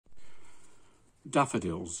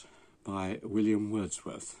Daffodils by William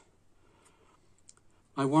Wordsworth.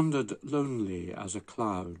 I wandered lonely as a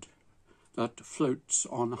cloud that floats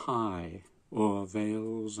on high o'er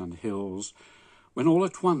vales and hills, when all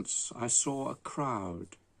at once I saw a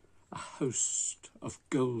crowd, a host of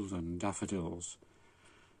golden daffodils,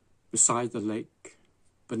 beside the lake,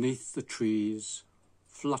 beneath the trees,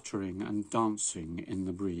 fluttering and dancing in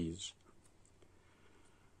the breeze.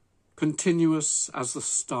 Continuous as the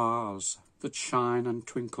stars that shine and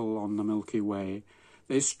twinkle on the Milky Way,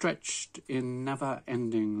 they stretched in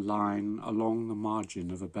never-ending line along the margin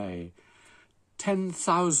of a bay.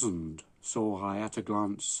 10,000 saw I at a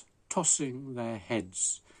glance, tossing their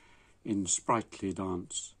heads in sprightly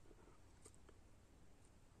dance.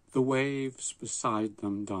 The waves beside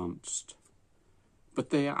them danced, but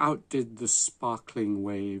they outdid the sparkling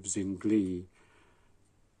waves in glee.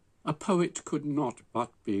 A poet could not but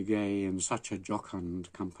be gay in such a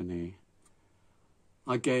jocund company.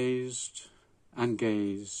 I gazed and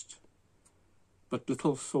gazed, but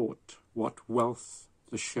little thought what wealth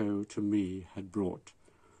the show to me had brought.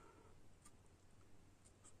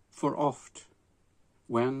 For oft,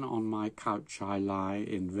 when on my couch I lie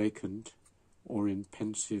in vacant or in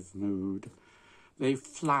pensive mood, they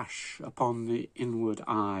flash upon the inward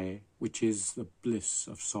eye, which is the bliss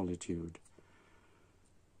of solitude.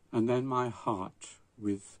 And then my heart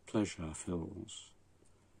with pleasure fills,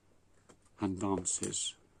 and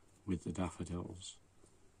dances with the daffodils.